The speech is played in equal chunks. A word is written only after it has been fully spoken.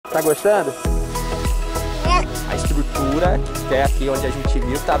Tá gostando? A estrutura, que é aqui onde a gente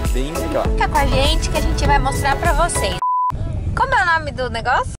viu, tá bem melhor. Fica com a gente que a gente vai mostrar pra vocês. Como é o nome do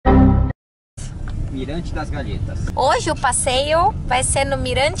negócio? Mirante das Galhetas. Hoje o passeio vai ser no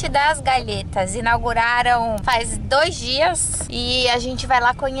Mirante das Galhetas. Inauguraram faz 2 dias e a gente vai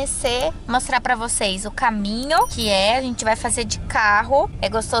lá conhecer, mostrar pra vocês o caminho a gente vai fazer de carro. É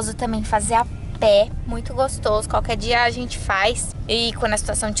gostoso também fazer a pé, muito gostoso. Qualquer dia a gente faz e quando a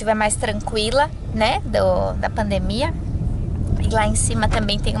situação estiver mais tranquila, né, da pandemia. E lá em cima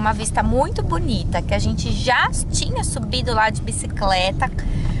também tem uma vista muito bonita, que a gente já tinha subido lá de bicicleta,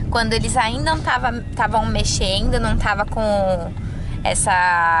 quando eles ainda não estavam mexendo, não tava com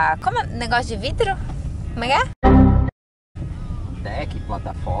essa... Como é? Negócio de vidro? Como é? Deck,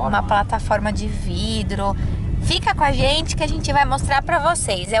 plataforma. Uma plataforma de vidro. Fica com a gente que a gente vai mostrar pra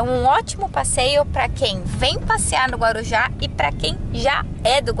vocês. É um ótimo passeio pra quem vem passear no Guarujá e pra quem já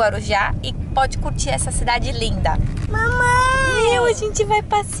é do Guarujá e pode curtir essa cidade linda. Mamãe! A gente vai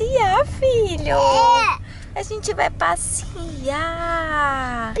passear, filho! A gente vai passear!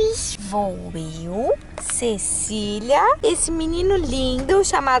 Vou eu, Cecília, esse menino lindo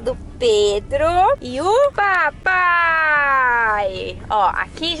chamado Pedro e o papai! Ó,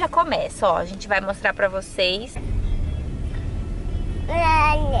 aqui já começa, ó. A gente vai mostrar pra vocês.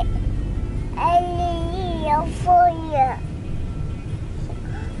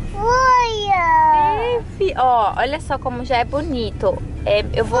 Ó, olha só como já é bonito.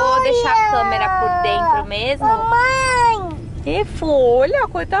 Eu vou deixar a câmera por dentro mesmo. Mamãe! E folha,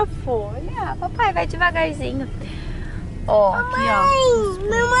 quanta folha. Papai, vai devagarzinho. Ó, aqui, ó.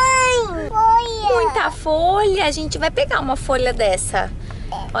 Mamãe! Folha! Muita folha. A gente vai pegar uma folha dessa.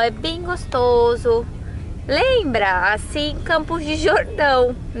 Ó, é bem gostoso. Lembra? Assim, Campos de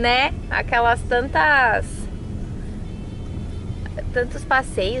Jordão, né? Aquelas tantos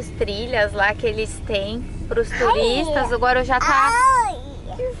passeios, trilhas lá que eles têm para os turistas. O Guarujá tá...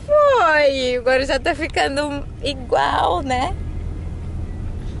 Que foi? O Guarujá tá ficando igual, né?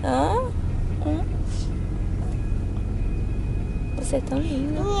 Você é tão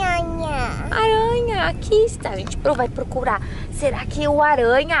lindo. Aranha, aqui está. A gente vai procurar. Será que o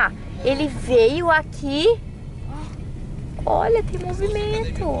aranha, ele veio aqui? Olha, tem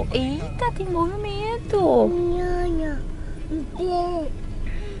movimento. Eita, tem movimento.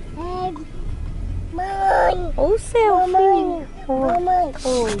 Mãe! O seu filho! Mamãe!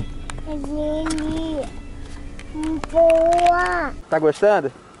 Oi! Boa! Tá gostando?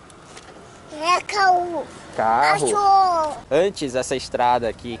 É carro! Carro! Antes, essa estrada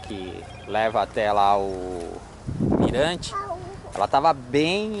aqui que leva até lá o Mirante, ela tava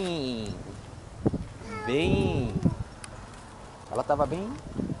bem... Ela tava bem...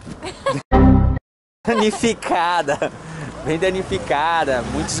 danificada. Bem danificada,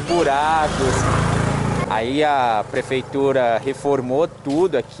 muitos buracos. Aí a prefeitura reformou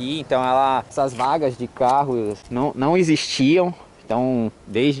tudo aqui, então essas vagas de carros não existiam. Então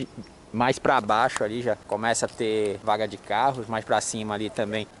desde mais para baixo ali já começa a ter vaga de carros, mais para cima ali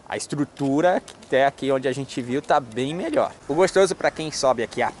também. A estrutura até aqui onde a gente viu tá bem melhor. O gostoso para quem sobe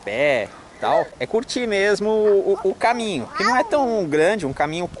aqui a pé tal é curtir mesmo o caminho, que não é tão grande, um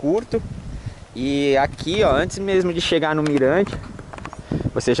caminho curto. E aqui, ó, antes mesmo de chegar no Mirante,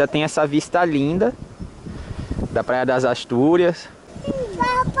 você já tem essa vista linda da Praia das Astúrias.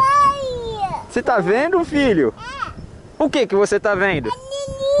 Papai! Você tá vendo, filho? O que você tá vendo?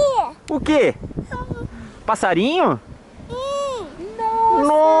 O que? Passarinho?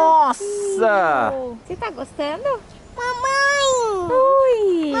 Nossa! Você tá gostando? Mamãe!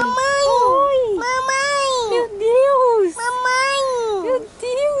 Oi! Mamãe! Oi! Mamãe! Meu Deus! Mamãe! Meu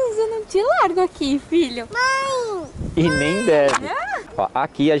Deus, eu não te largo aqui, filho. Mãe! E nem deve. Ó,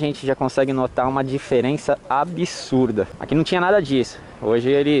 aqui a gente já consegue notar uma diferença absurda. Aqui não tinha nada disso. Hoje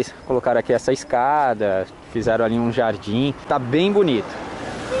eles colocaram aqui essa escada, fizeram ali um jardim. Tá bem bonito.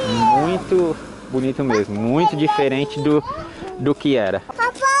 Muito bonito mesmo. Muito diferente do que era.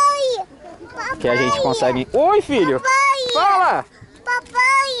 Papai! Que a gente consegue... Oi, filho! Papai! Fala!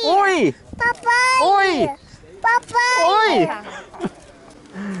 Papai! Oi! Papai! Oi! Papai! Oi!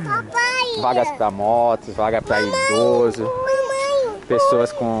 Papai! Vagas para motos, vaga para idoso, Mamãe!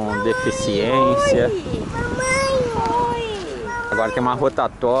 pessoas com deficiência. Mamãe! Agora tem uma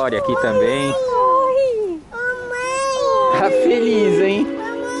rotatória aqui também. Oi! Mamãe! Tá feliz, hein?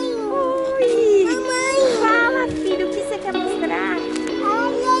 Oi! Fala, filho, o que você quer mostrar?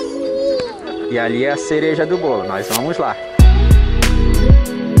 Olha ali! E ali é a cereja do bolo. Nós vamos lá.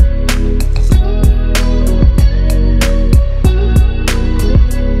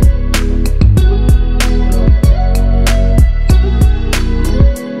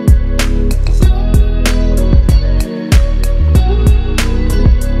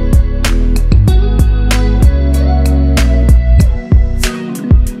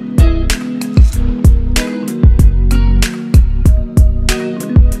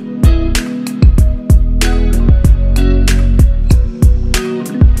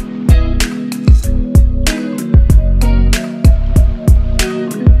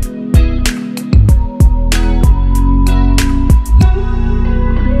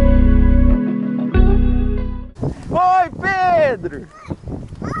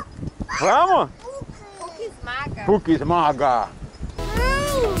 Vamos? Puc esmaga. Puc esmaga.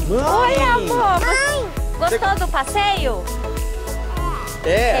 Oi, amor. Gostou do passeio?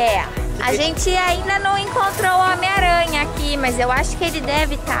 É. A gente ainda não encontrou o Homem-Aranha aqui, mas eu acho que ele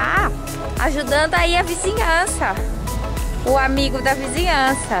deve estar ajudando aí a vizinhança. O amigo da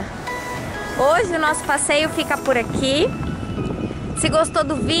vizinhança. Hoje o nosso passeio fica por aqui. Se gostou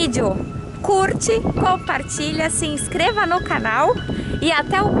do vídeo, curte, compartilha, se inscreva no canal e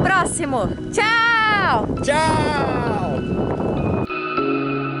até o próximo. Tchau! Tchau!